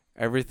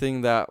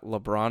everything that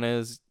LeBron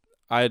is,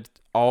 I'd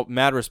all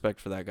mad respect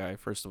for that guy.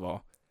 First of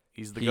all,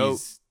 He's the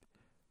GOAT.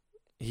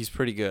 He's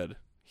pretty good.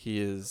 He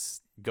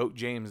is. GOAT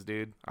James,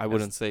 dude. I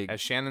wouldn't say As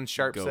Shannon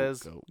Sharp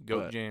says,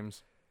 GOAT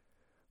James.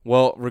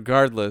 Well,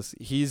 regardless,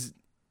 he's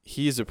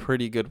a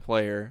pretty good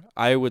player.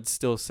 I would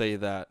still say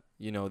that,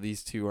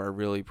 these two are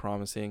really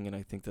promising, and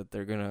I think that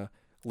they're going to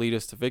lead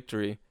us to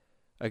victory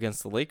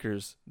against the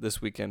Lakers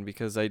this weekend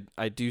because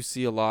I do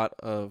see a lot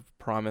of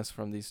promise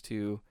from these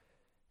two,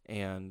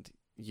 and,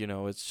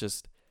 it's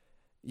just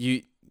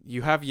you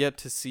have yet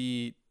to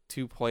see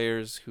two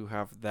players who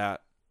have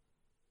that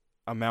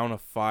amount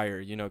of fire,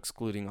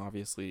 excluding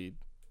obviously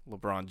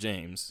LeBron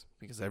James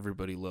because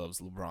everybody loves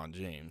LeBron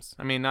James.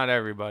 I mean, not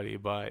everybody,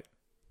 but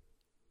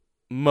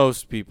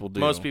most people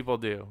do. Most people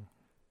do.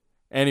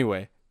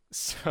 Anyway,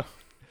 so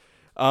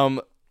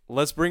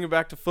let's bring it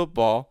back to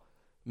football.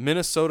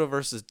 Minnesota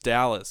versus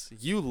Dallas.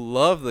 You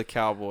love the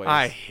Cowboys.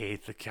 I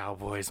hate the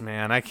Cowboys,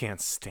 man. I can't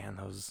stand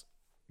those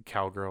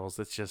cowgirls.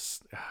 It's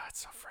just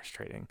it's so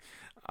frustrating.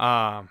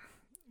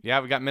 Yeah,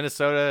 we got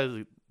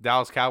Minnesota,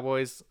 Dallas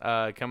Cowboys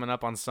coming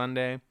up on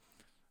Sunday.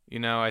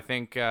 I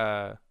think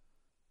I'm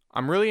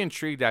really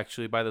intrigued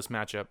actually by this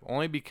matchup,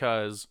 only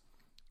because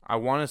I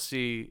want to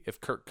see if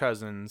Kirk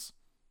Cousins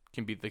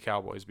can beat the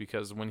Cowboys,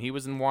 because when he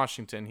was in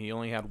Washington, he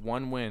only had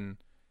one win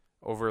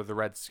over the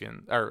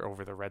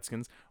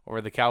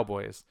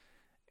Cowboys.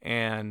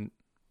 And,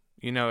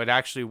 it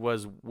actually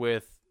was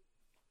with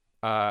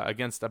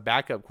against a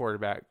backup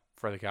quarterback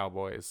for the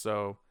Cowboys.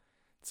 So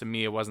to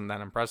me, it wasn't that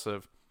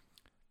impressive.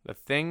 The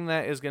thing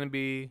that is going to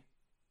be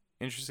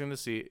interesting to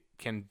see,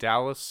 can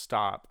Dallas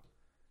stop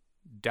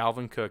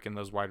Dalvin Cook and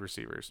those wide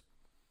receivers?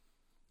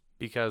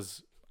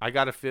 Because I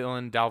got a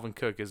feeling Dalvin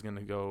Cook is going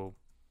to go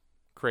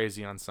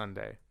crazy on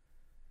Sunday.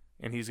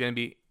 And he's going to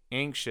be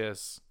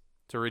anxious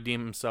to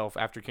redeem himself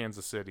after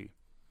Kansas City.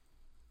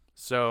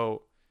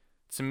 So,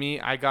 to me,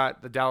 I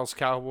got the Dallas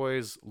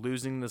Cowboys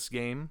losing this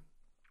game.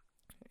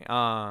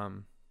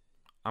 I'm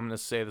going to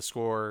say the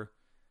score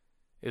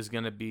is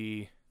going to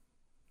be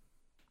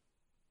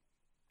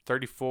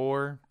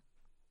 34-24.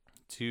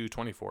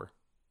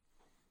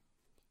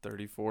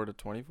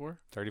 34-24?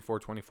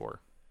 34-24.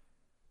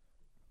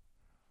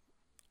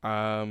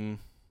 I'm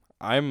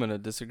going to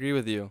disagree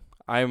with you.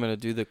 I'm going to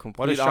do the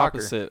complete shocker.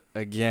 opposite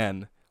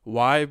again.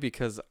 Why?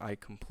 Because I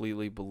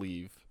completely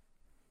believe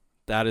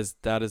that is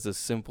a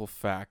simple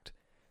fact.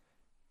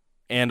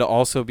 And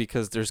also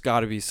because there's got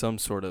to be some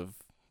sort of,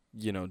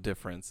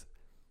 difference.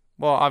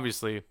 Well,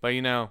 obviously, but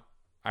I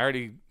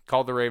already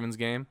called the Ravens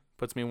game.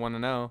 Puts me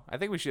 1-0. I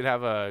think we should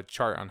have a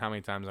chart on how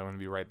many times I'm going to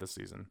be right this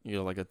season.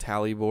 Like a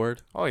tally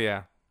board? Oh,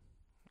 yeah.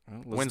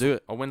 Well, let's do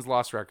it. A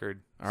wins-loss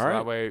record. All right.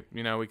 That way,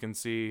 we can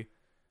see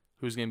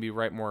who's going to be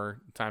right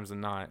more times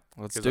than not.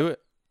 Let's do it.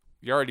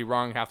 You're already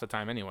wrong half the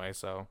time anyway,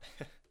 so.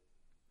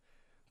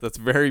 That's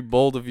very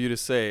bold of you to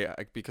say,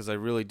 because I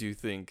really do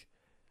think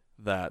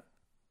that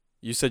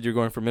you said you're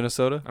going for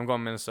Minnesota? I'm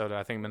going Minnesota.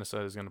 I think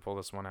Minnesota is going to pull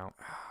this one out.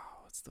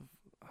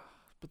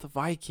 But the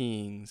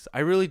Vikings. I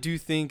really do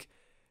think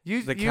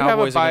you the you have a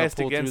Cowboys are gonna bias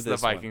pull through against the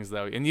this one. Vikings,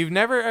 though. And you've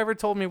never, ever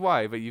told me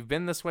why, but you've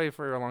been this way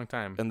for a long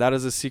time. And that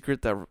is a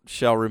secret that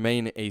shall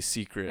remain a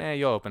secret.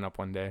 You'll open up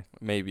one day.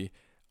 Maybe.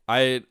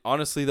 I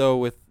honestly, though,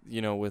 with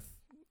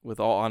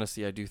all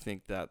honesty, I do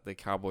think that the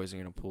Cowboys are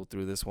going to pull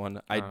through this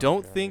one. I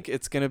don't think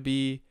it's going to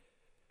be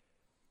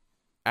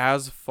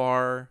as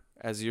far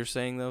as you're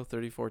saying, though,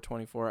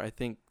 34-24. I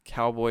think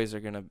Cowboys are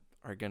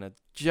gonna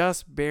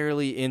just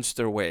barely inch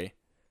their way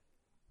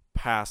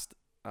past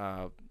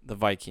the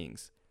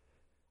Vikings.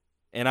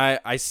 And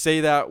I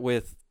say that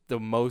with the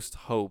most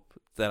hope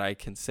that I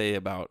can say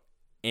about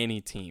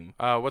any team.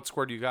 What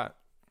score do you got?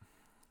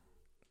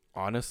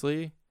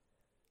 Honestly,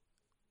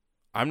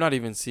 I'm not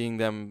even seeing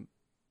them.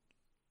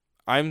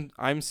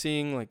 I'm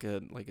seeing like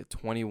a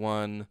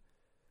 21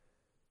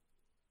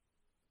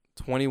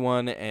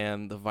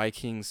 and the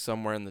Vikings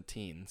somewhere in the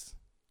teens.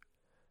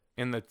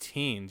 In the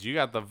teens. You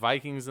got the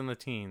Vikings in the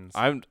teens.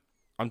 I'm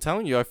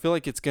telling you, I feel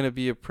like it's going to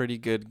be a pretty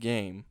good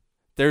game.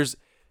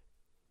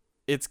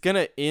 It's going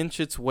to inch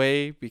its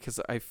way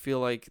because I feel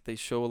like they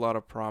show a lot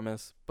of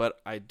promise, but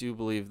I do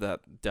believe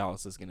that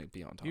Dallas is going to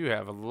be on top. You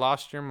have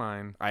lost your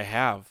mind. I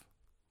have.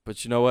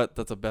 But you know what?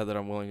 That's a bet that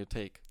I'm willing to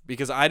take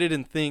because I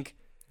didn't think.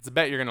 It's a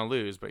bet you're going to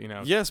lose, but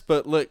Yes,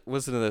 but look,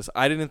 listen to this.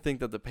 I didn't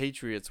think that the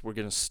Patriots were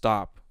going to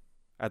stop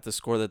at the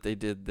score that they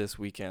did this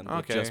weekend.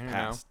 Okay, just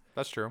passed.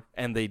 That's true.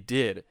 And they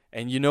did.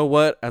 And you know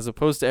what? As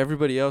opposed to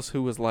everybody else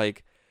who was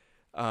like,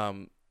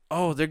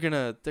 they're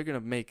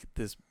gonna make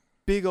this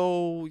big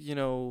old,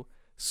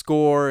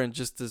 score and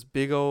just this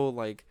big old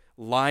like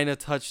line of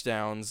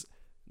touchdowns.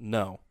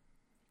 No.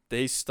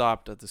 They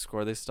stopped at the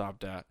score they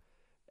stopped at.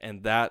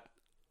 And that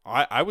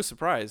I was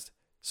surprised.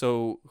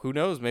 So who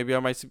knows? Maybe I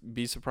might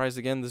be surprised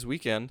again this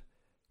weekend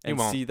and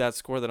see that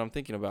score that I'm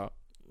thinking about.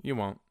 You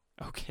won't.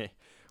 Okay.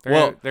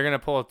 They're gonna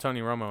pull a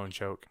Tony Romo and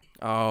choke.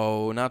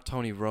 Oh, not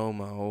Tony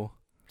Romo.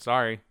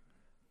 Sorry,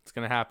 it's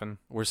gonna happen.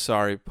 We're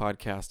sorry,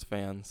 podcast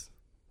fans.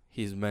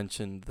 He's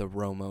mentioned the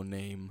Romo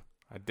name.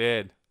 I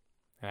did,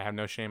 and I have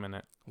no shame in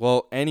it.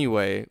 Well,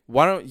 anyway,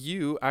 why don't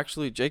you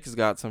actually? Jake has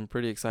got some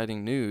pretty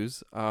exciting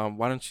news.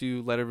 Why don't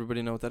you let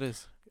everybody know what that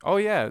is? Oh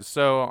yeah,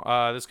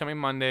 so this coming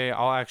Monday,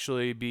 I'll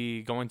actually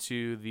be going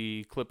to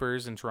the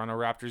Clippers and Toronto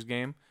Raptors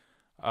game.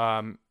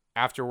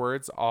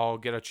 Afterwards, I'll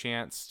get a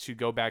chance to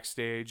go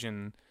backstage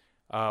and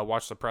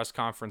watch the press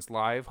conference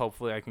live.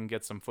 Hopefully, I can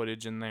get some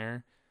footage in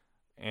there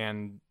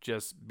and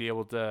just be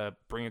able to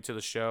bring it to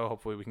the show.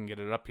 Hopefully, we can get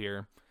it up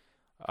here.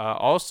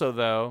 Also,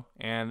 though,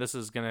 and this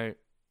is going to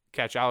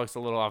catch Alex a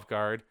little off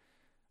guard,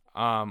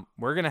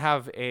 we're going to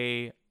have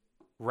a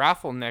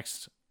raffle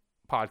next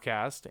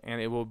podcast, and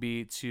it will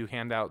be to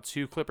hand out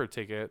 2 Clipper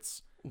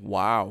tickets.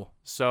 Wow.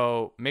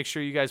 So make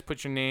sure you guys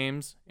put your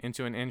names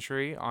into an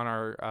entry on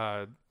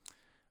our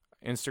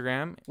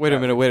Instagram. Wait a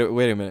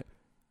minute.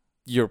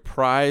 Your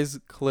prize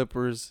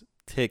Clippers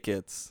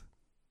tickets,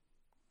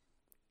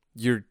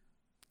 you're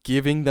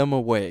giving them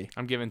away.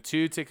 I'm giving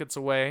 2 tickets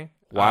away.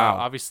 Wow.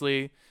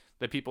 Obviously,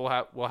 the people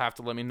will have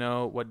to let me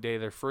know what day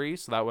they're free,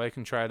 so that way I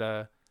can try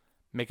to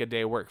make a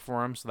day work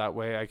for them, so that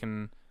way I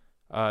can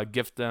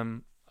gift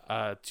them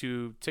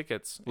 2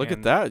 tickets. Look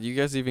at that. You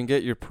guys even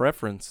get your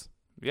preference.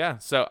 Yeah,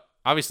 so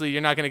obviously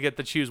you're not going to get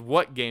to choose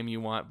what game you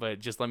want, but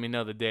just let me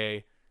know the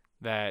day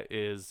that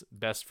is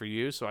best for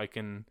you so I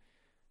can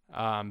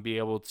be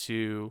able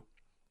to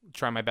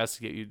try my best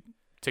to get you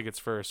tickets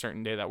for a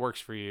certain day that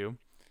works for you.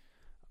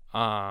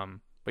 But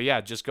yeah,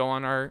 just go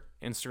on our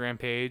Instagram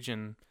page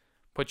and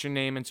put your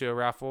name into a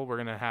raffle. We're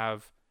going to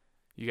have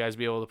you guys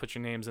be able to put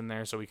your names in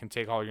there so we can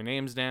take all your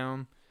names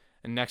down.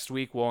 And next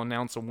week we'll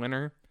announce a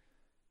winner.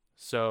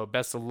 So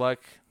best of luck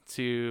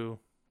to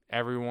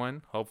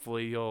everyone.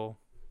 Hopefully you'll...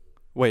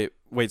 Wait,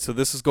 so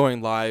this is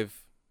going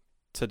live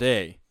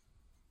today?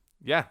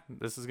 Yeah,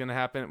 this is going to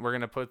happen. We're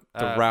going to put...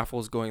 The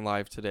raffle's going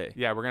live today.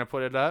 Yeah, we're going to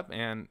put it up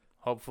and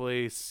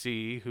hopefully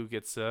see who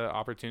gets an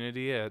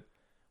opportunity at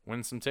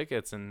winning some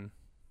tickets and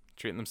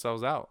treating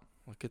themselves out.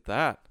 Look at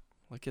that.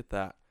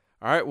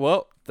 All right,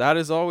 well, that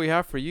is all we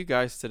have for you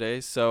guys today.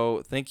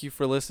 So thank you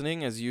for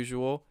listening as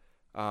usual.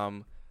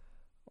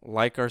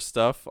 Like our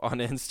stuff on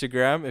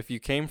Instagram. If you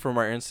came from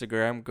our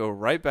Instagram, go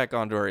right back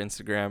onto our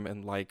Instagram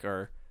and like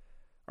our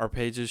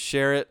pages.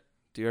 Share it.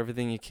 Do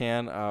everything you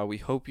can. We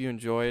hope you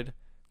enjoyed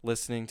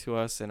listening to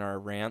us and our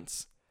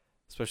rants,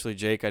 especially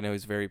Jake. I know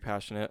he's very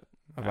passionate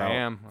about I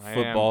am.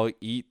 football.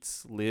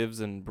 Eats,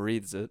 lives, and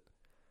breathes it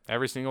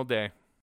Every single day.